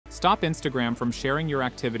stop Instagram from sharing your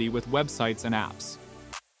activity with websites and apps.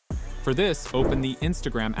 For this, open the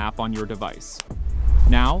Instagram app on your device.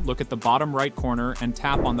 Now, look at the bottom right corner and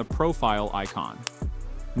tap on the profile icon.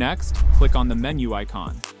 Next, click on the menu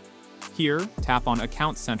icon. Here, tap on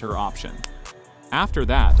Account Center option. After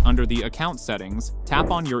that, under the Account Settings,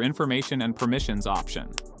 tap on your Information and Permissions option.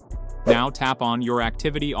 Now tap on Your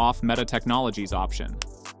Activity Off Meta Technologies option.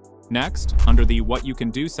 Next, under the What You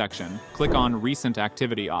Can Do section, click on Recent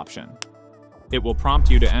Activity option. It will prompt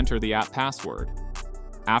you to enter the app password.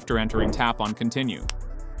 After entering, tap on Continue.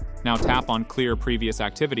 Now tap on Clear Previous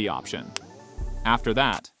Activity option. After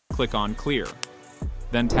that, click on Clear.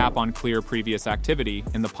 Then tap on Clear Previous Activity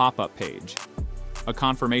in the pop-up page. A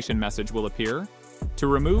confirmation message will appear. To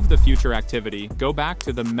remove the future activity, go back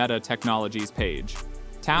to the Meta Technologies page.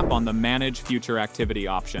 Tap on the Manage Future Activity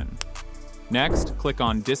option. Next, click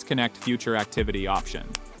on Disconnect Future Activity option.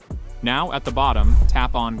 Now at the bottom,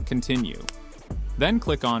 tap on Continue. Then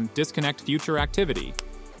click on Disconnect Future Activity,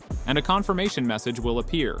 and a confirmation message will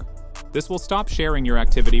appear. This will stop sharing your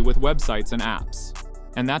activity with websites and apps.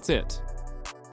 And that's it.